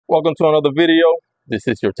Welcome to another video. This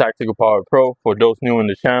is your Tactical Power Pro. For those new in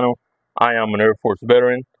the channel, I am an Air Force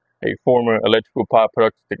veteran, a former electrical power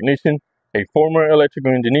production technician, a former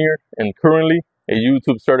electrical engineer, and currently a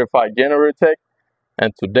YouTube certified generator tech.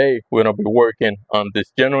 And today we're going to be working on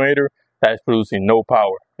this generator that is producing no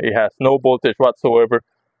power. It has no voltage whatsoever.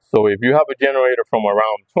 So if you have a generator from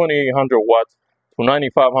around 2800 watts to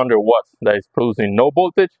 9500 watts that is producing no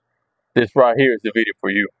voltage, this right here is the video for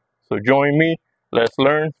you. So join me. Let's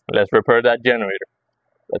learn, let's repair that generator.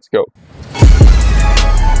 Let's go.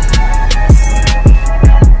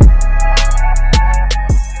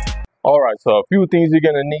 Alright, so a few things you're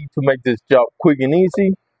gonna need to make this job quick and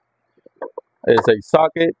easy is a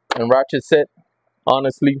socket and ratchet set.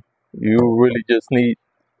 Honestly, you really just need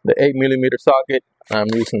the 8mm socket. I'm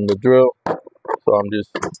using the drill, so I'm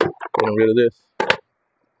just getting rid of this.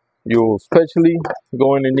 You'll especially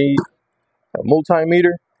going to need a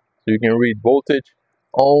multimeter so you can read voltage,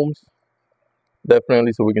 ohms,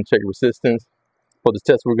 definitely, so we can check resistance. For the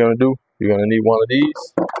test we're going to do, you're going to need one of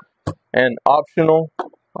these. And optional,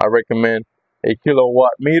 I recommend a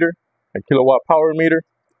kilowatt meter, a kilowatt power meter.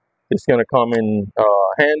 It's going to come in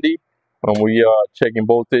handy when we are checking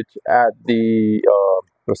voltage at the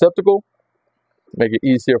receptacle. Make it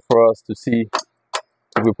easier for us to see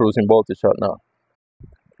if we're producing voltage or not.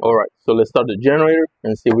 Alright, so let's start the generator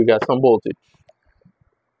and see if we got some voltage.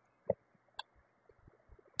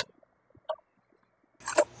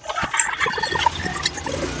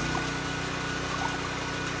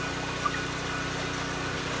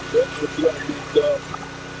 We're going to use the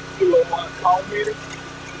kilowatt power meter.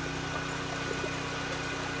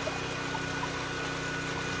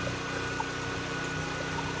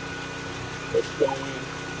 It's showing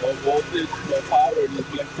no voltage, no power,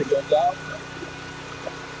 just electric goes out.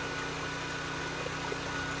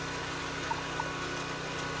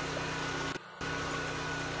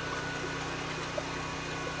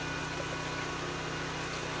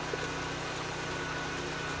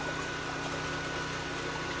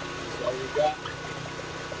 That's all we got.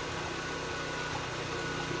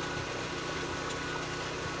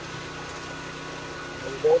 No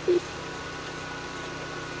voltage.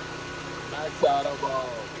 Max out of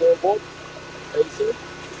 4 volts AC.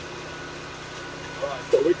 Alright,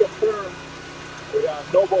 so we confirm we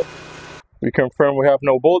have no voltage. We confirm we have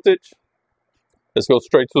no voltage. Let's go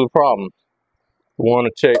straight to the problem. We want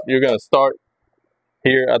to check, you're going to start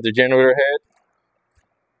here at the generator head.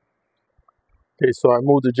 Okay, so I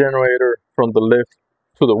moved the generator from the lift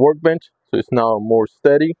to the workbench, so it's now more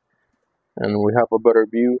steady and we have a better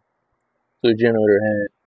view to the generator head.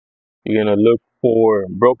 You're going to look for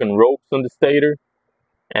broken ropes on the stator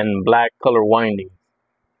and black color windings.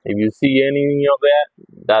 If you see any of that,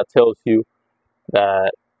 that tells you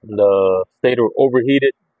that the stator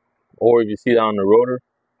overheated, or if you see that on the rotor,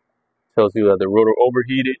 it tells you that the rotor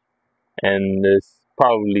overheated and it's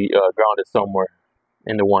probably grounded somewhere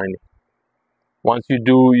in the winding. Once you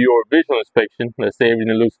do your visual inspection, let's say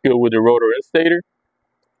everything looks good with the rotor and stator,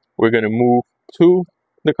 we're going to move to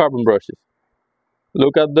the carbon brushes.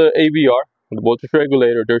 Look at the AVR, the voltage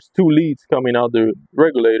regulator. There's 2 leads coming out the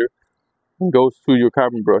regulator and goes to your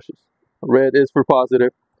carbon brushes. Red is for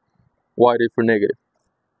positive, white is for negative.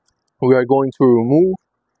 We are going to remove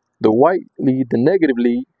the white lead, the negative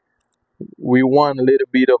lead. We want a little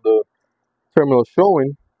bit of the terminal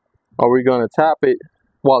showing, or we're going to tap it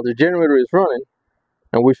while the generator is running,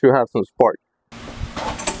 and we should have some spark.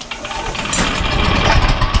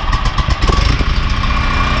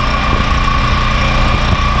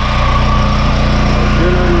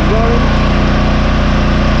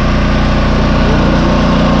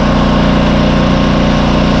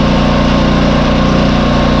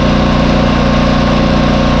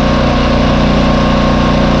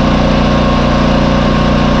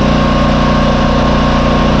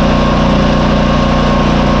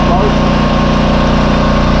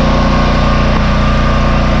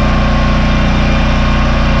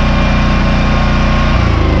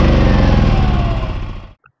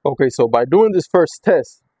 Okay, so by doing this first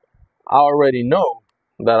test, I already know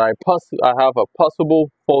that I have a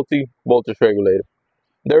possible faulty voltage regulator.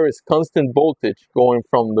 There is constant voltage going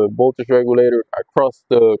from the voltage regulator across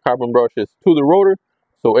the carbon brushes to the rotor,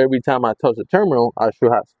 so every time I touch the terminal, I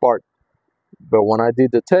should have spark. But when I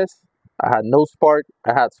did the test, I had no spark,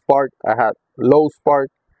 I had spark, I had low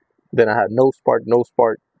spark, then I had no spark, no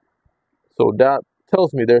spark. So that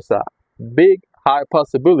tells me there's a big, high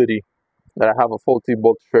possibility that I have a faulty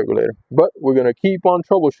voltage regulator. But we're going to keep on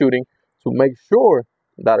troubleshooting to make sure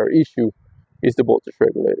that our issue is the voltage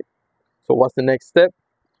regulator. So what's the next step?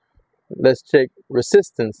 Let's check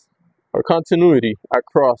resistance or continuity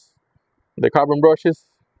across the carbon brushes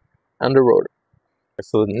and the rotor.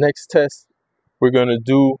 So the next test, we're going to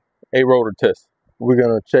do a rotor test. We're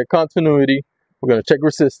going to check continuity, we're going to check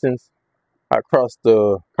resistance across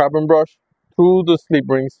the carbon brush, through the slip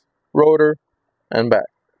rings, rotor, and back.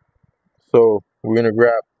 So we're going to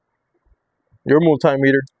grab your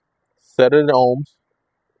multimeter, set it in ohms,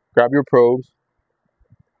 grab your probes,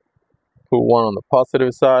 put one on the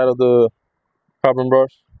positive side of the carbon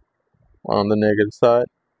brush, one on the negative side,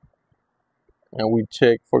 and we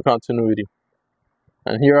check for continuity.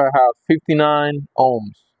 And here I have 59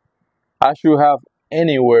 ohms. I should have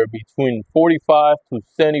anywhere between 45 to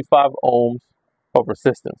 75 ohms of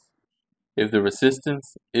resistance. If the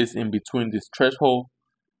resistance is in between this threshold,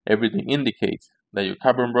 everything indicates that your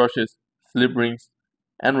carbon brushes, slip rings,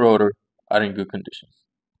 and rotor are in good conditions.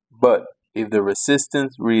 But if the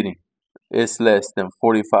resistance reading is less than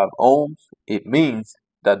 45 ohms, it means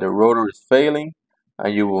that the rotor is failing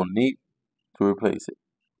and you will need to replace it.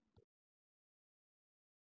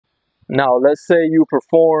 Now let's say you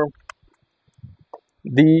perform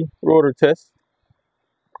the rotor test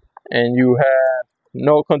and you have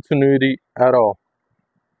no continuity at all.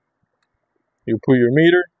 You put your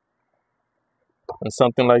meter and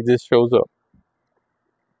something like this shows up.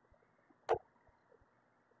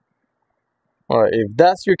 Alright, if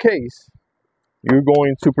that's your case, you're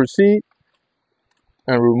going to proceed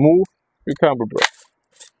and remove your carbon brush.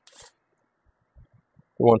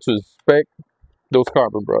 You want to inspect those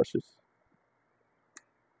carbon brushes.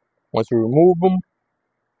 Once you remove them,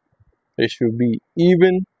 they should be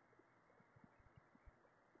even.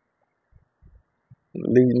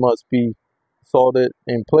 These must be soldered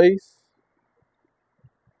in place.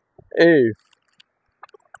 If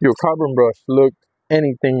your carbon brush looked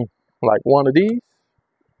anything like one of these,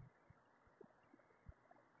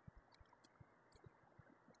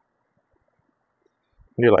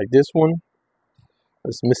 you're like this one,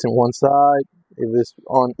 it's missing one side. If it's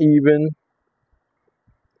uneven,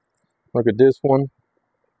 look at this one.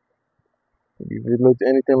 If it looked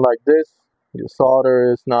anything like this, your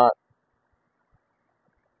solder is not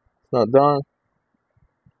done.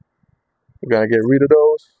 You gotta get rid of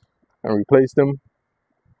those and replace them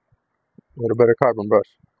with a better carbon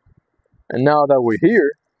brush. And now that we're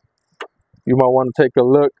here, you might want to take a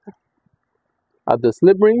look at the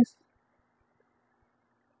slip rings.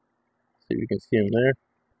 See if you can see them there.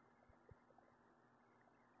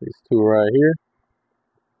 These two right here.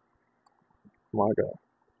 My God,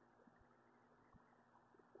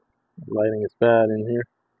 lighting is bad in here.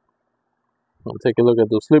 I'll take a look at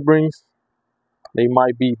those slip rings. They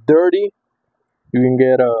might be dirty. You can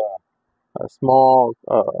get a small,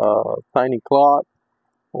 tiny cloth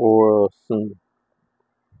or some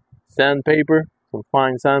sandpaper, some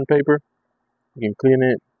fine sandpaper. You can clean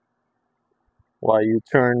it while you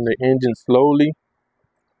turn the engine slowly.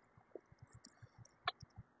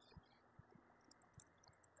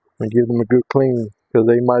 And give them a good clean, because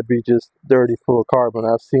they might be just dirty full of carbon.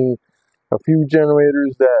 I've seen a few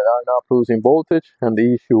generators that are not producing voltage, and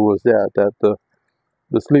the issue was that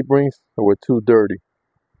the slip rings were too dirty.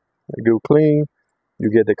 A good clean,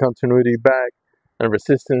 you get the continuity back and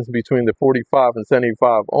resistance between the 45 and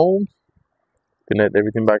 75 ohms. Connect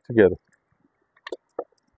everything back together.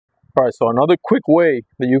 All right, so another quick way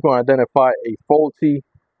that you can identify a faulty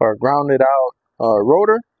or grounded out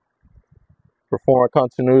rotor, perform a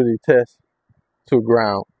continuity test to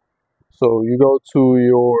ground. So you go to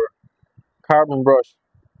your carbon brush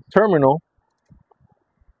terminal,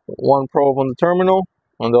 one probe on the terminal,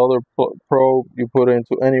 and the other probe you put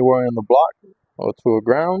into anywhere in the block or to a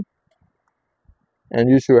ground, and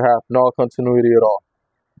you should have no continuity at all.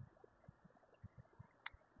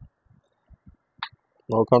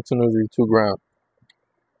 No continuity to ground.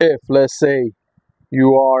 If, let's say,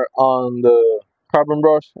 you are on the carbon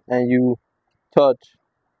brush and you touch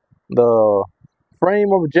the frame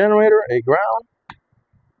of a generator, a ground,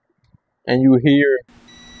 and you hear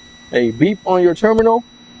a beep on your terminal,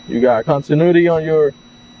 you got continuity on your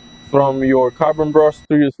from your carbon brush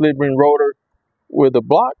through your slip ring rotor with a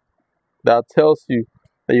block. That tells you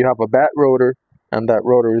that you have a bad rotor, and that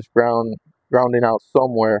rotor is grounding out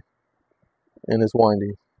somewhere in its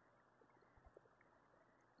windings.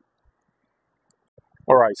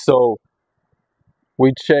 All right, so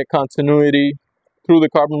we check continuity through the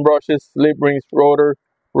carbon brushes, slip rings, rotor.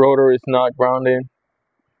 Rotor is not grounding.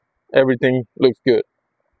 Everything looks good.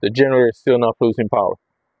 The generator is still not producing power.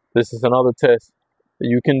 This is another test that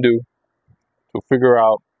you can do to figure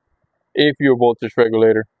out if your voltage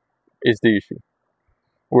regulator is the issue.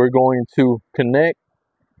 We're going to connect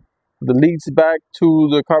the leads back to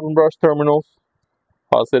the carbon brush terminals,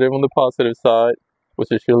 positive on the positive side, which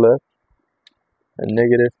is your left, and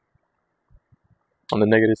negative on the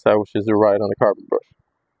negative side, which is the right on the carbon brush.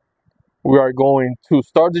 We are going to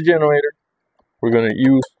start the generator. We're going to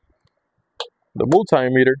use the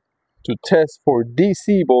multimeter to test for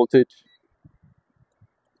DC voltage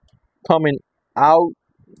coming out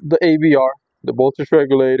the AVR, the voltage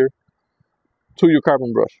regulator, to your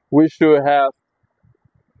carbon brush. We should have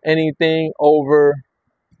anything over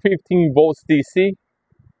 15 volts DC.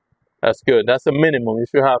 That's good. That's a minimum. You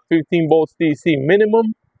should have 15 volts DC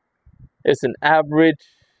minimum. It's an average.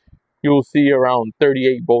 You'll see around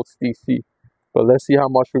 38 volts DC. But let's see how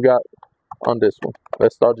much we got on this one.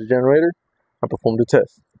 Let's start the generator and perform the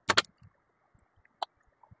test.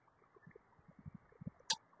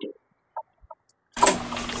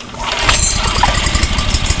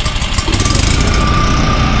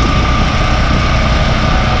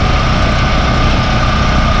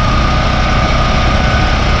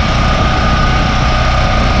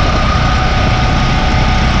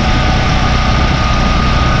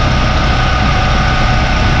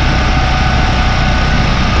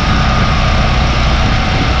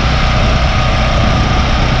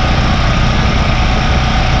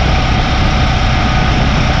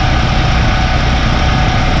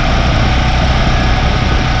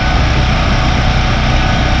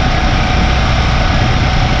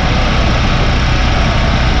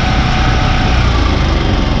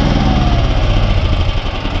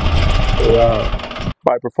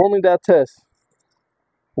 By performing that test,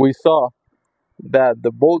 we saw that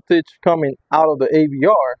the voltage coming out of the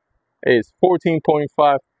AVR is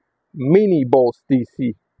 14.5 millivolts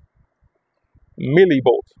DC.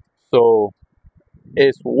 Millivolts. So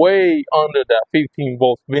it's way under that 15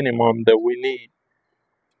 volts minimum that we need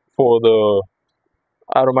for the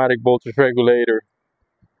automatic voltage regulator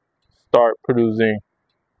start producing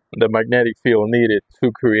the magnetic field needed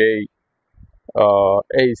to create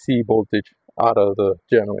AC voltage out of the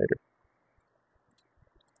generator.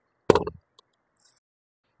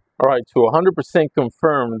 Alright, to 100%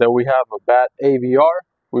 confirm that we have a bad AVR,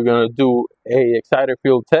 we're going to do a exciter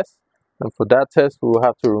field test. And for that test, we will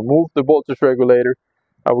have to remove the voltage regulator.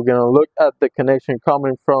 And we're going to look at the connection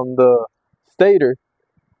coming from the stator.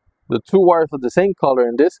 The two wires are the same color.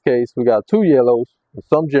 In this case, we got two yellows.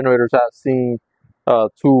 Some generators have seen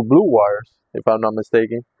two blue wires, if I'm not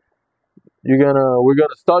mistaken. We're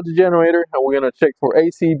gonna start the generator and we're gonna check for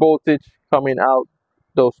AC voltage coming out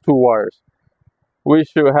those two wires. We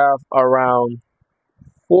should have around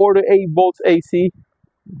 4 to 8 volts AC,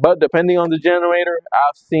 but depending on the generator,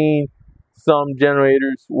 I've seen some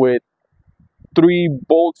generators with 3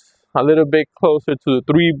 volts, a little bit closer to the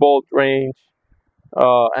 3 volt range,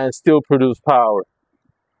 and still produce power.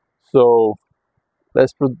 So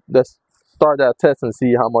let's start that test and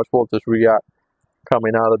see how much voltage we got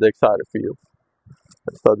coming out of the exciter field.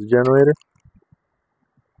 Let's start the generator.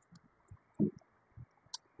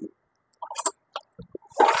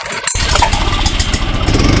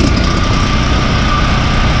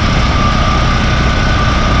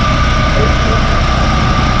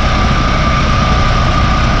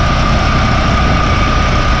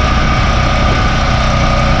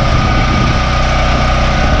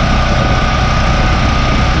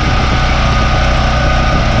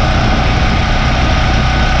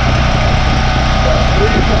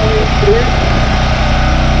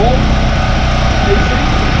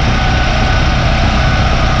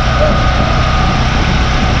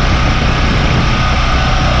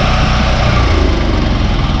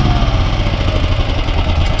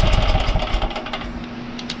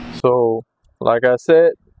 So, like I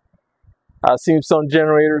said, I've seen some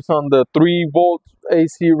generators on the 3 volt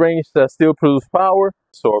AC range that still produce power.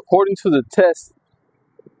 So according to the test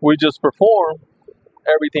we just performed,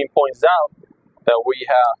 everything points out that we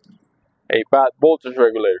have a bad voltage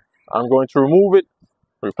regulator. I'm going to remove it,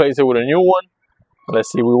 replace it with a new one.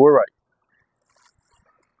 Let's see we were right.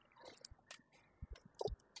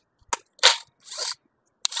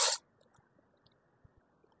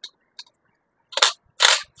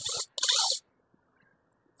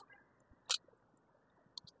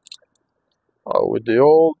 With the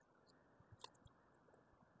old,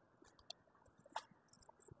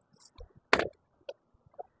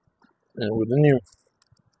 and with the new.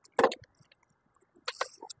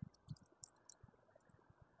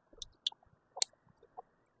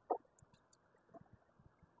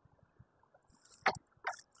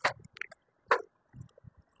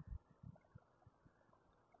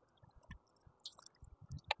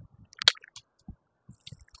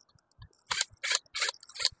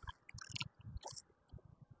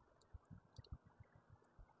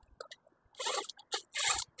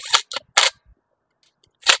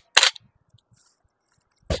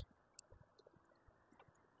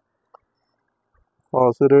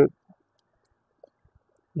 positive,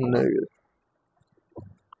 negative.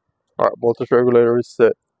 Alright, voltage regulator is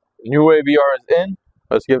set. New AVR is in.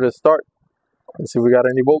 Let's give it a start and see if we got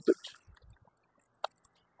any voltage.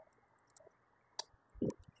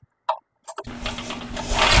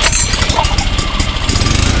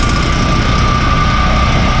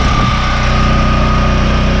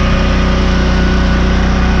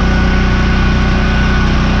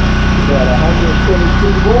 Got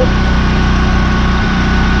 122 volts.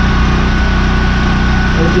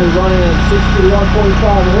 Engine running at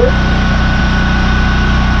 61.5 hertz.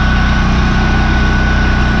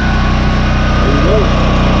 There you go.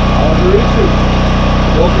 Power issue.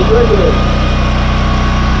 Voltage regulator.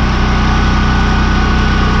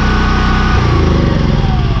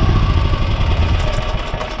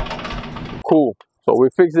 Cool. So we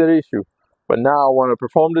fixed that issue. But now I want to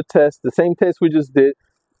perform the test, the same test we just did,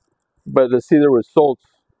 but let's see the results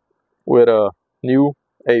with a new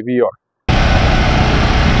AVR.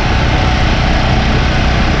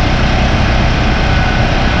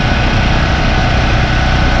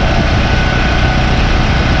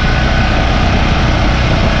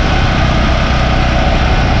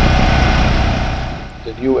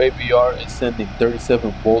 The new AVR is sending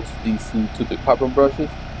 37 volts DC to the carbon brushes,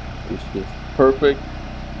 which is perfect.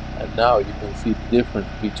 And now you can see the difference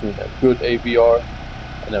between a good AVR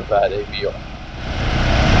and a bad AVR.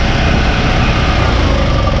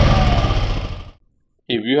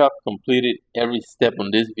 If you have completed every step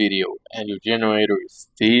on this video and your generator is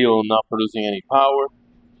still not producing any power,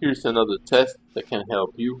 here's another test that can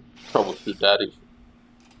help you troubleshoot that issue.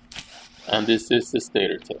 And this is the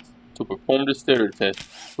stator test. To perform the stator test,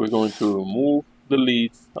 we're going to remove the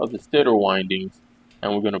leads of the stator windings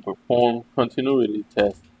and we're going to perform continuity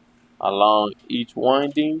tests along each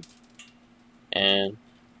winding and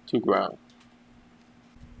to ground.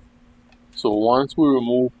 So once we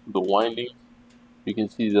remove the windings, you can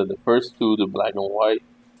see that the first two, the black and white,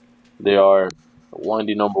 they are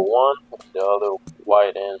winding number 1, and the other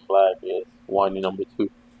white and black is winding number 2.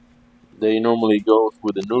 They normally go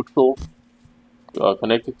with the neutral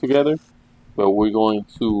connected together, but we're going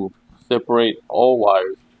to separate all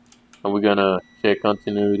wires and we're gonna check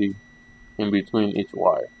continuity in between each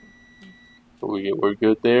wire. So we're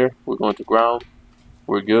good there. We're going to ground.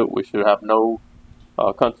 We're good. We should have no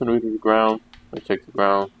continuity to ground. Let's check the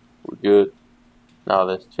ground. We're good. Now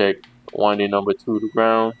let's check winding number 2 to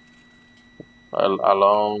ground.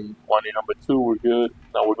 Along winding number 2, we're good.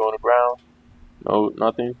 Now we're going to ground. No,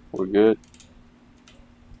 nothing. We're good.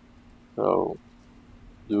 So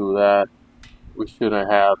do that. We shouldn't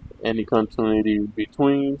have any continuity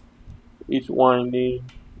between each winding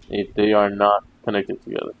if they are not connected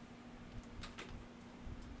together.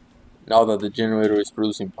 Now that the generator is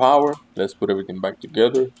producing power, let's put everything back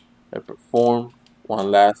together and perform one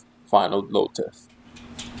last final load test.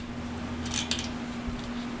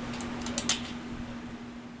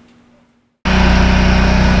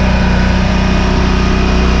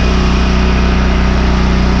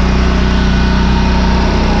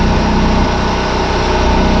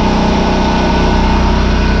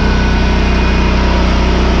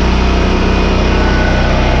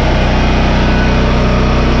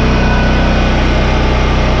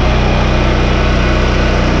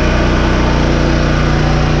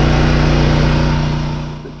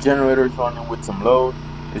 Generator is running with some load.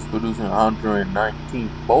 It's producing 119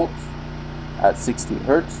 volts at 60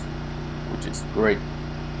 hertz, which is great.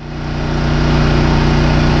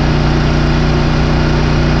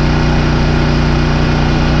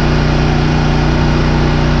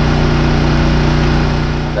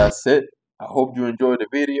 That's it. I hope you enjoyed the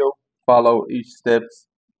video. Follow each steps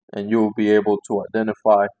and you'll be able to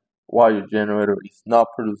identify why your generator is not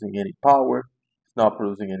producing any power, it's not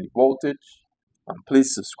producing any voltage.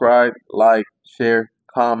 Please subscribe, like, share,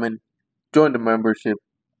 comment, join the membership,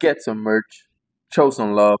 get some merch, show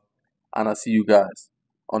some love, and I'll see you guys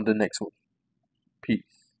on the next one. Peace.